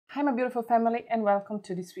Hi my beautiful family and welcome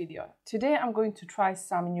to this video. Today I'm going to try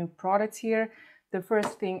some new products here. The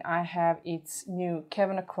first thing I have is new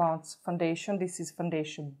Kevyn Aucoin's foundation. This is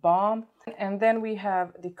foundation Balm. And then we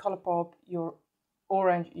have the Colourpop Your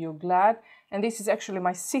Orange You're Glad. And this is actually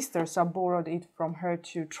my sister, so I borrowed it from her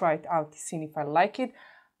to try it out to see if I like it.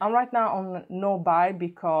 I'm right now on no buy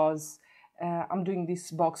because I'm doing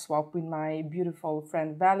this box swap with my beautiful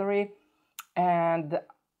friend Valerie. And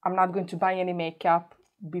I'm not going to buy any makeup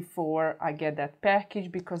before I get that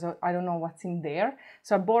package because I don't know what's in there.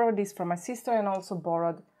 So I borrowed this from my sister and also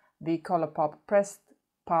borrowed the Colourpop Pressed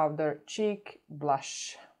Powder Cheek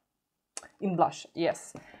Blush. In blush,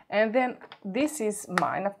 yes. And then this is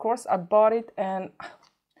mine, of course. I bought it and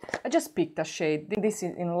I just picked a shade. This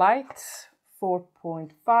is in light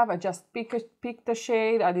 4.5. I just picked a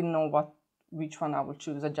shade. I didn't know which one I would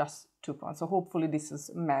choose. I just took one. So hopefully this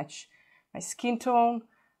is match my skin tone.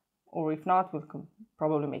 Or if not, we can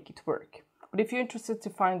probably make it work. But if you're interested to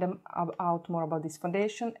find out more about this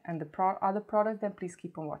foundation and the other products, then please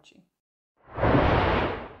keep on watching.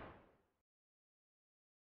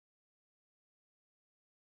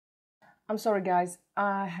 I'm sorry guys,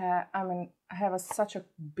 I have such a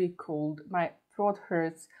big cold. My throat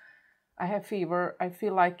hurts, I have fever, I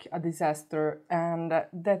feel like a disaster, and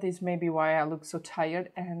that is maybe why I look so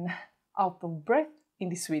tired and out of breath in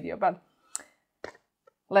this video. But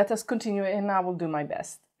let us continue and I will do my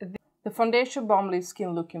best. The foundation Balm leaves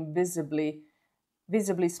skin looking visibly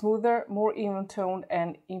smoother, more even toned,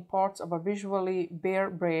 and imparts of a visually bare,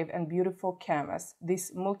 brave and beautiful canvas.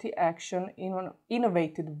 This multi-action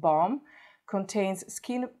innovative balm contains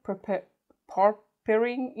skin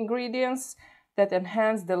preparing ingredients that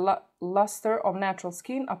enhance the luster of natural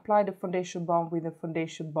skin. Apply the foundation balm with a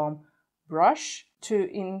foundation balm brush to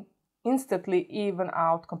instantly even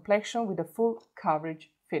out complexion with a full coverage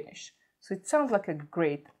finish. So it sounds like a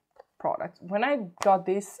great product. When I got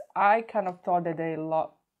this, I kind of thought that they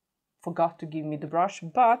forgot to give me the brush,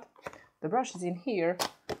 but the brush is in here,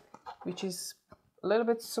 which is a little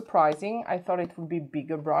bit surprising. I thought it would be a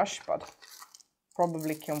bigger brush, but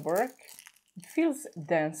probably can work. It feels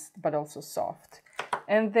dense, but also soft.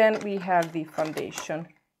 And then we have the foundation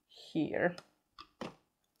here.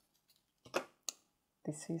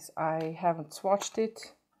 This is, I haven't swatched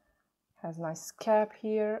it. Has nice cap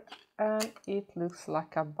here and it looks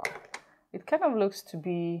like a balm. It kind of looks to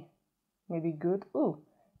be maybe good. Ooh,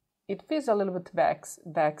 it feels a little bit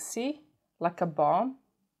waxy, like a balm.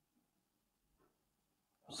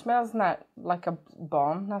 Smells not like a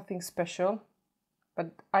balm, nothing special,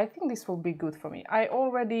 but I think this will be good for me. I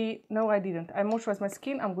moisturized my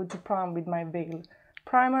skin. I'm going to prime with my Veil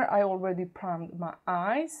primer. I already primed my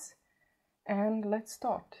eyes and let's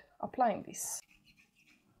start applying this.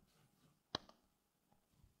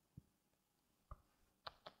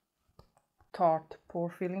 Tarte pore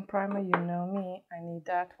filling primer, you know me, I need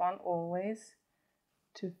that one always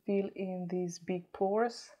to fill in these big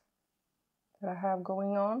pores that I have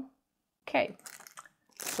going on. Okay,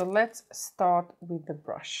 so let's start with the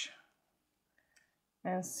brush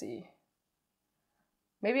and see.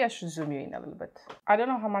 Maybe I should zoom you in a little bit. I don't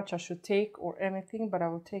know how much I should take or anything, but I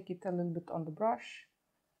will take it a little bit on the brush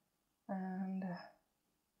and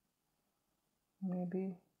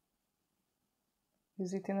maybe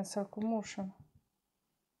use it in a circle motion.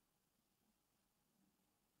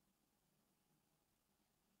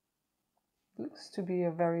 Looks to be a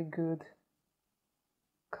very good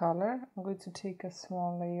color. I'm going to take a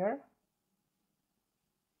small layer.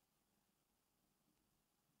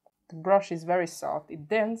 The brush is very soft.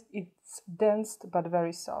 It's dense but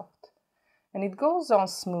very soft. And it goes on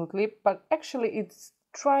smoothly, but actually it's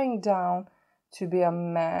drying down to be a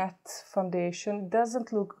matte foundation. It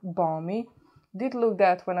doesn't look balmy. Did look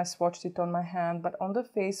that when I swatched it on my hand, but on the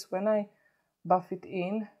face, when I buff it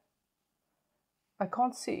in, I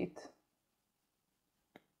can't see it.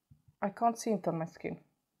 I can't see it on my skin.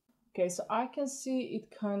 Okay, so I can see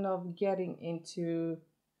it kind of getting into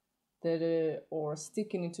or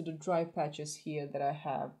sticking into the dry patches here that I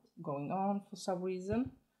have going on for some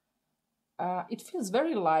reason. It feels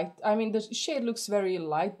very light. I mean, the shade looks very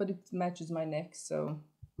light, but it matches my neck, so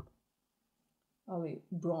I'll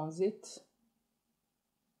bronze it.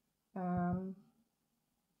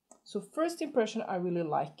 So first impression, I really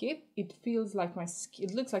like it. It feels like my skin.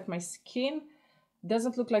 It looks like my skin.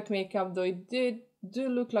 Doesn't look like makeup, though it do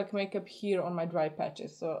look like makeup here on my dry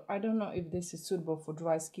patches. So I don't know if this is suitable for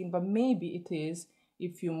dry skin, but maybe it is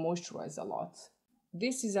if you moisturize a lot.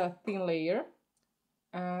 This is a thin layer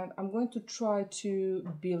and I'm going to try to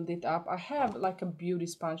build it up. I have like a beauty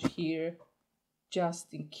sponge here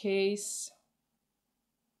just in case.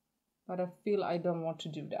 but I feel I don't want to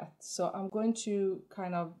do that. So I'm going to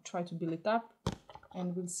kind of try to build it up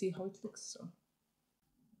and we'll see how it looks. So.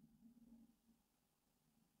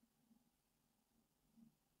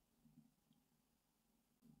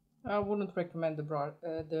 I wouldn't recommend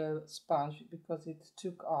the sponge because it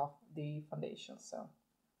took off the foundation, so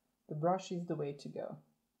the brush is the way to go.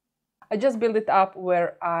 I just built it up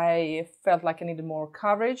where I felt like I needed more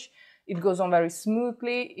coverage. It goes on very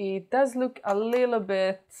smoothly. It does look a little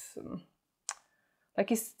bit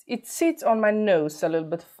like it sits on my nose a little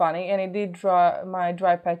bit funny, and it did dry. My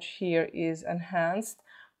dry patch here is enhanced,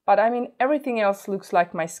 but I mean everything else looks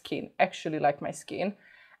like my skin, actually like my skin.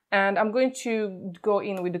 And I'm going to go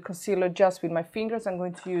in with the concealer just with my fingers. I'm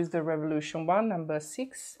going to use the Revolution one, number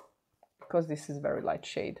 6, because this is very light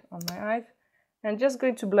shade on my eyes. And just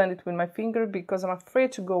going to blend it with my finger because I'm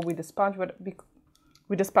afraid to go with the sponge.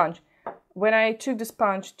 When I took the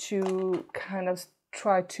sponge to kind of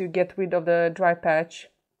try to get rid of the dry patch,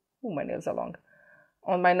 oh, my nails are long,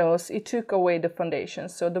 on my nose, it took away the foundation.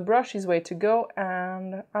 So the brush is way to go,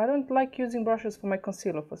 and I don't like using brushes for my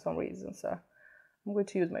concealer for some reason, so I'm going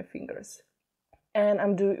to use my fingers. And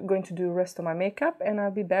I'm going to do the rest of my makeup, and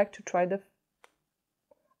I'll be back to try the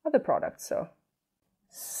other products.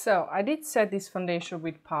 So I did set this foundation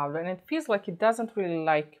with powder, and it feels like it doesn't really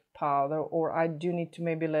like powder, or I do need to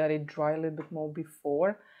maybe let it dry a little bit more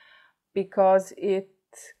before, because it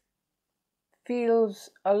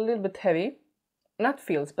feels a little bit heavy. Not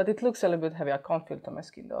feels, but it looks a little bit heavy. I can't feel it on my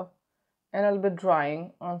skin though. And a little bit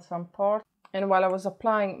drying on some part. And while I was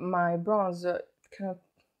applying my bronzer, kind of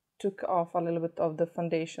took off a little bit of the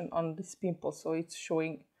foundation on this pimple, so it's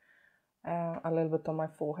showing a little bit on my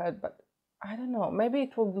forehead, but I don't know, maybe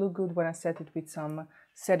it will look good when I set it with some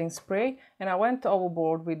setting spray. And I went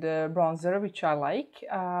overboard with the bronzer, which I like,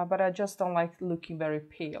 but I just don't like looking very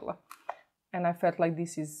pale, and I felt like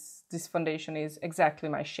this foundation is exactly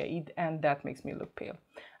my shade, and that makes me look pale.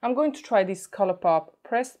 I'm going to try this ColourPop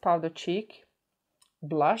Pressed Powder Cheek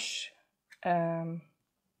blush.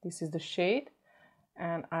 This is the shade.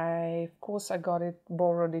 And of course I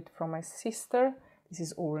borrowed it from my sister. This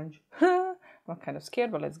is orange. I'm kind of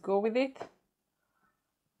scared, but let's go with it.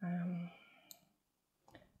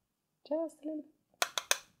 Just a little bit.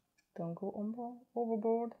 Don't go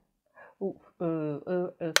overboard. Ooh,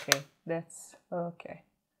 okay, that's okay.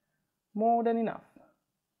 More than enough.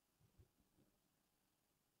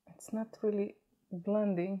 It's not really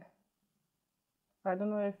blending. I don't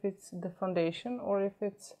know if it's the foundation or if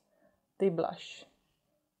it's the blush.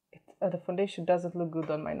 The foundation doesn't look good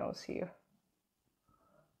on my nose here.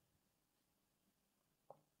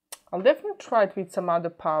 I'll definitely try it with some other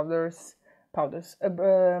powders, what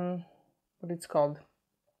it's called,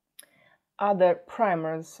 other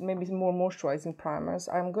primers, maybe more moisturizing primers.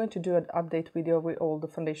 I'm going to do an update video with all the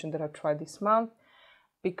foundation that I've tried this month,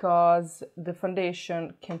 because the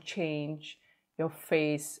foundation can change your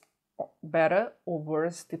face better or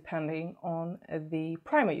worse depending on the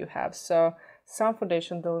primer you have. So some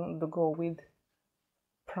foundation don't go with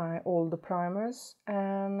all the primers,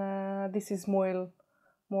 and this is more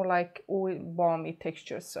like oil balmy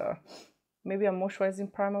texture, so maybe a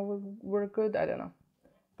moisturizing primer will work good. I don't know,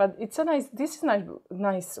 but it's a this is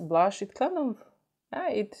nice blush. It kind of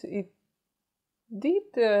it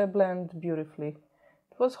did blend beautifully.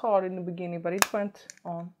 It was hard in the beginning, but it went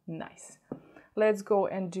on nice. Let's go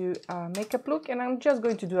and do a makeup look, and I'm just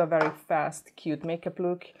going to do a very fast, cute makeup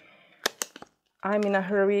look. I'm in a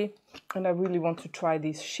hurry, and I really want to try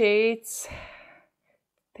these shades.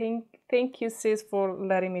 Thank you, sis, for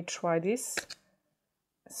letting me try this.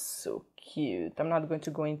 So cute. I'm not going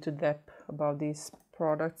to go into depth about these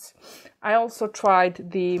products. I also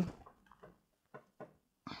tried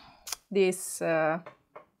this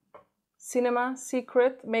Cinema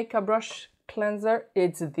Secret Makeup Brush Cleanser.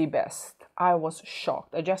 It's the best. I was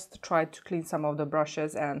shocked. I just tried to clean some of the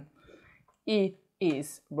brushes, and it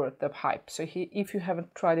is worth the hype. So if you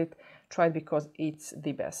haven't tried it, try it because it's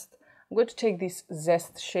the best. I'm going to take this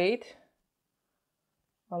Zest shade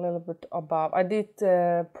a little bit above. I did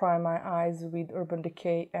prime my eyes with Urban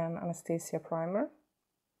Decay and Anastasia primer.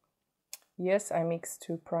 Yes, I mixed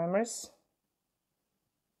 2 primers.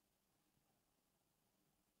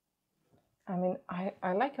 I mean,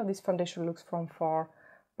 I like how this foundation looks from far,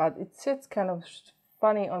 but it sits kind of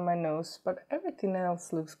funny on my nose, but everything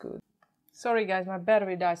else looks good. Sorry guys, my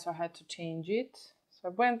battery died, so I had to change it. So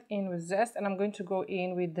I went in with Zest, and I'm going to go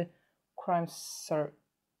in with the Cream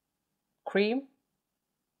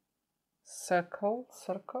Circle.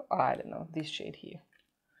 Oh, I don't know, this shade here.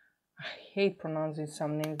 I hate pronouncing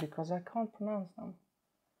some names because I can't pronounce them.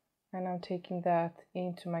 And I'm taking that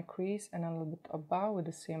into my crease and a little bit above with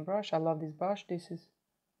the same brush. I love this brush. This is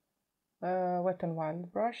Wet n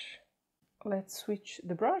Wild brush. Let's switch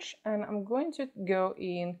the brush, and I'm going to go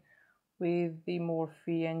in with the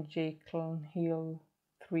Morphe and Jekyll Hill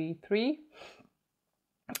 3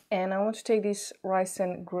 and I want to take this rice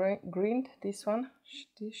and green, this one,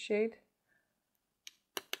 this shade,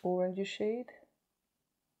 orange shade,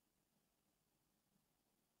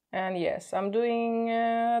 and yes, I'm doing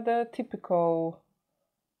the typical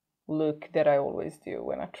look that I always do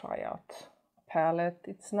when I try out a palette.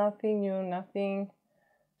 It's nothing new, nothing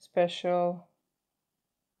special,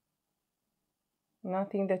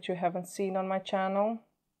 nothing that you haven't seen on my channel.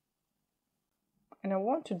 And I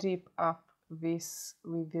want to deep up this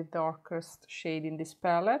with the darkest shade in this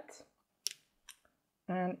palette,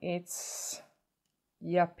 and it's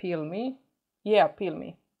Peel Me. Yeah, Peel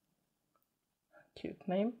Me. Cute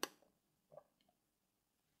name.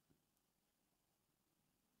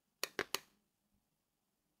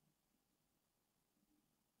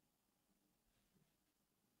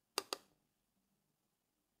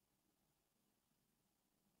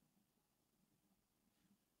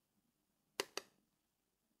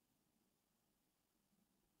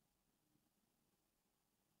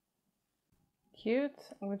 Cute.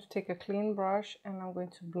 I'm going to take a clean brush and I'm going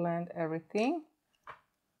to blend everything.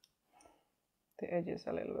 The edges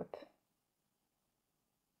a little bit.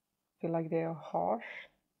 Feel like they are harsh.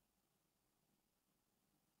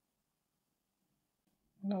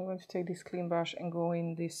 And I'm going to take this clean brush and go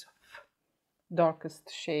in this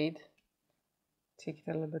darkest shade. Take it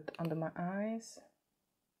a little bit under my eyes.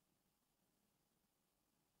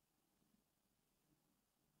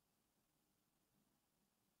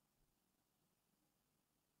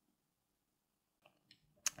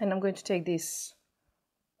 And I'm going to take this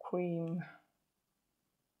cream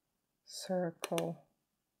circle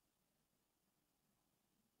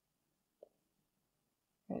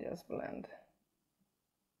and just blend.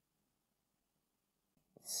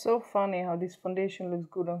 It's so funny how this foundation looks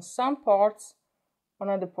good on some parts, on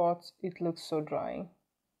other parts it looks so drying.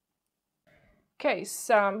 Okay,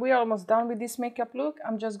 so we're almost done with this makeup look.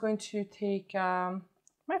 I'm just going to take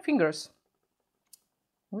my fingers.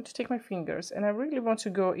 I'm going to take my fingers, and I really want to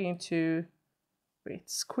go into, wait,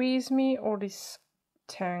 Squeeze Me or this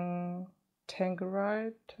Tangerite,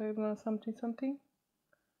 I don't know, something.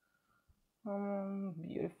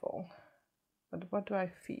 Beautiful. But what do I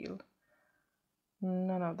feel?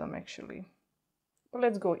 None of them actually. But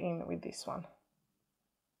let's go in with this one.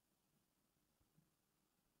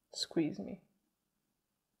 Squeeze Me.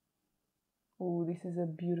 Oh, this is a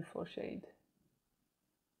beautiful shade.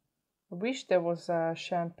 I wish there was a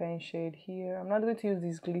champagne shade here. I'm not going to use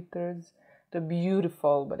these glitters. They're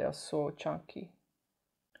beautiful, but they're so chunky.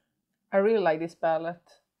 I really like this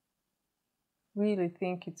palette. Really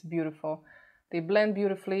think it's beautiful. They blend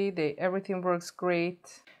beautifully. Everything works great.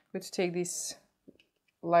 I'm going to take this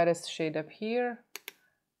lightest shade up here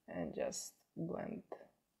and just blend.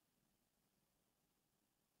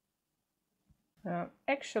 I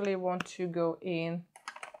actually want to go in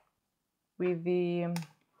with the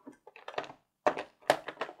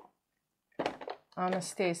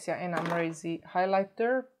Anastasia and Amazing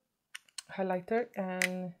highlighter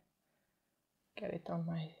and get it on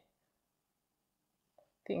my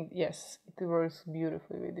thing. Yes, it works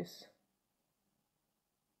beautifully with this.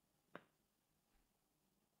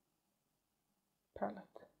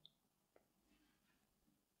 Palette.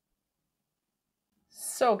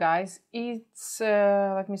 So guys, it's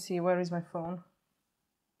let me see, where is my phone?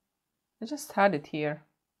 I just had it here.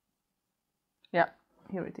 Yeah,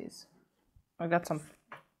 here it is. I got some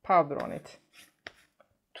powder on it.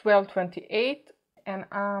 12:28, and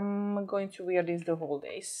I'm going to wear this the whole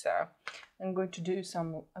day. So I'm going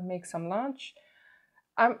to make some lunch.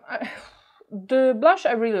 The blush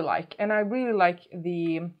I really like, and I really like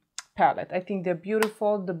the palette. I think they're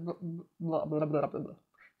beautiful. The blah, blah, blah, blah, blah.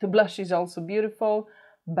 The blush is also beautiful,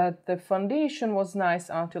 but the foundation was nice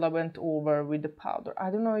until I went over with the powder.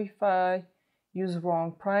 I don't know if I used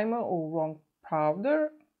wrong primer or wrong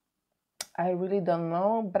powder. I really don't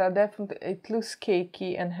know, but it looks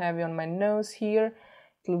cakey and heavy on my nose here.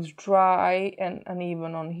 It looks dry and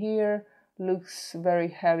uneven on here. Looks very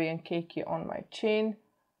heavy and cakey on my chin.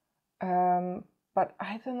 But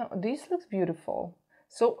I don't know, this looks beautiful.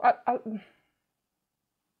 So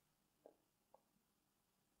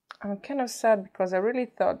I'm kind of sad because I really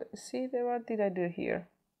thought, see, what did I do here?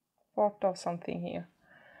 Part of something here.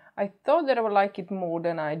 I thought that I would like it more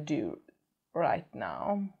than I do right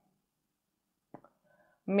now.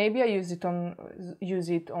 Maybe I use it on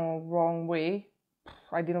wrong way.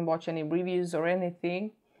 I didn't watch any reviews or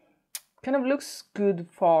anything. kind of looks good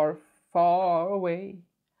far away.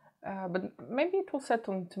 But maybe it will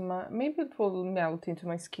settle into maybe it will melt into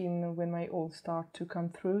my skin when my oils start to come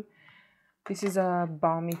through. This is a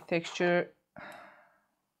balmy texture.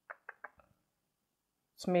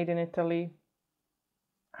 It's made in Italy.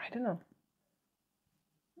 I don't know.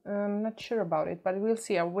 I'm not sure about it, but we'll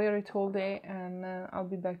see. I'll wear it all day and I'll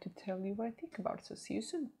be back to tell you what I think about it. So see you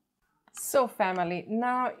soon. So family,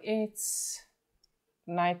 now it's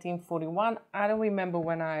 1941. I don't remember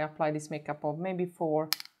when I applied this makeup, or maybe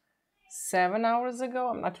 7 hours ago.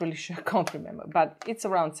 I'm not really sure, I can't remember, but it's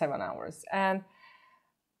around 7 hours. And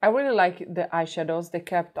I really like the eyeshadows. They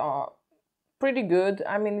kept pretty good.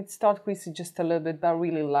 I mean, it started greasy just a little bit, but I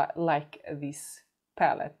really like this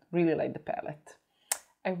palette. Really like the palette.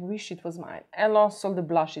 I wish it was mine. And also the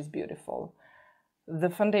blush is beautiful. The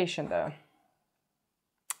foundation though.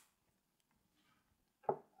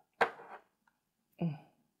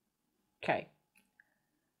 Okay.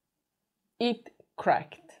 It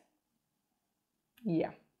cracked.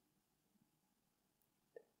 Yeah.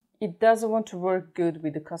 It doesn't want to work good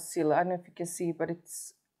with the concealer. I don't know if you can see, but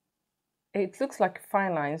it looks like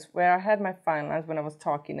fine lines. Where I had my fine lines when I was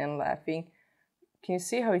talking and laughing. Can you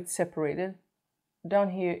see how it's separated?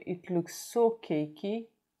 Down here it looks so cakey.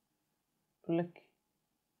 Look.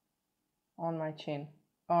 On my chin,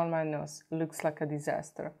 on my nose. Looks like a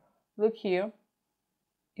disaster. Look here.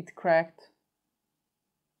 It cracked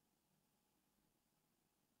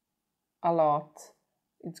a lot.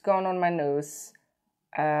 It's gone on my nose.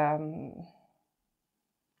 I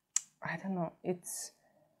don't know. It's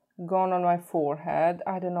gone on my forehead.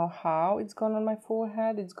 I don't know how it's gone on my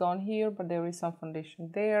forehead. It's gone here, but there is some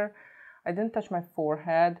foundation there. I didn't touch my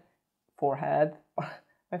forehead.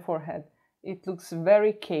 My forehead. It looks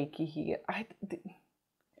very cakey here. I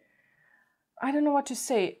don't know what to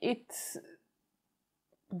say. It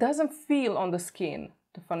doesn't feel on the skin,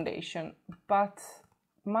 the foundation, but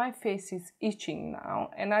my face is itching now,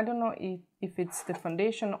 and I don't know if it's the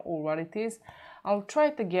foundation or what it is. I'll try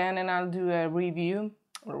it again and I'll do a review,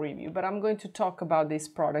 but I'm going to talk about this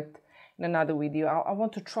product in another video. I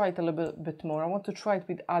want to try it a little bit more. I want to try it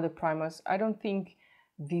with other primers. I don't think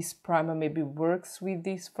this primer maybe works with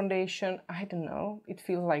this foundation. I don't know, it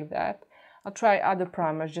feels like that. I'll try other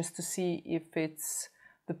primers just to see if it's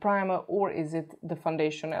the primer or is it the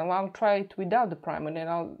foundation, and I'll try it without the primer, and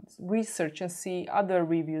I'll research and see other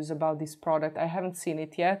reviews about this product. I haven't seen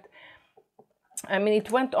it yet. I mean,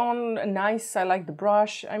 it went on nice. I like the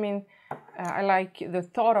brush. I mean, I like the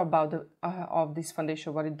thought about of this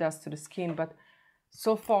foundation, what it does to the skin, but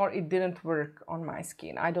so far it didn't work on my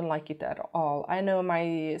skin. I don't like it at all. I know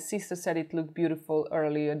my sister said it looked beautiful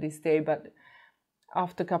earlier this day, but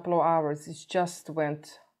after a couple of hours it just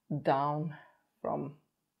went down from,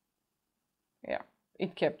 yeah,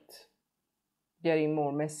 it kept getting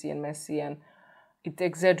more messy and it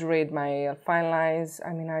exaggerated my fine lines.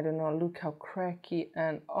 I mean, I don't know, look how cracky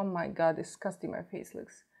and oh my god, disgusting my face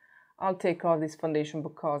looks. I'll take off this foundation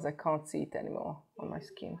because I can't see it anymore on my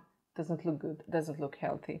skin. Doesn't look good, doesn't look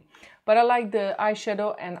healthy. But I like the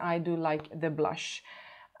eyeshadow and I do like the blush.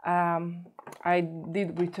 I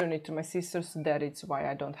did return it to my sister, so that is why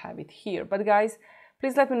I don't have it here. But guys,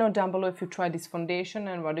 please let me know down below if you tried this foundation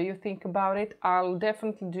and what do you think about it. I'll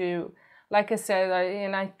definitely do, like I said,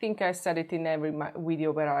 and I think I said it in every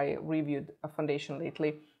video where I reviewed a foundation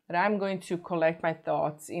lately, that I'm going to collect my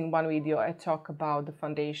thoughts in one video. I talk about the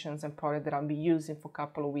foundations and products that I'll be using for a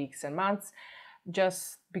couple of weeks and months,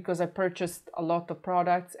 just because I purchased a lot of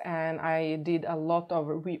products and I did a lot of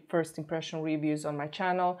first impression reviews on my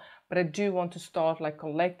channel. But I do want to start like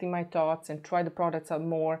collecting my thoughts and try the products out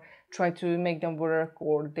more, try to make them work,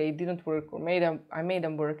 or they didn't work, or I made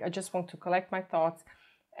them work. I just want to collect my thoughts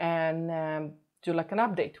and do like an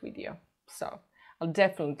update video. So I'll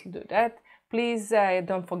definitely do that. Please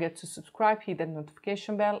don't forget to subscribe, hit that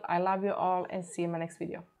notification bell. I love you all and see you in my next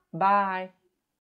video. Bye.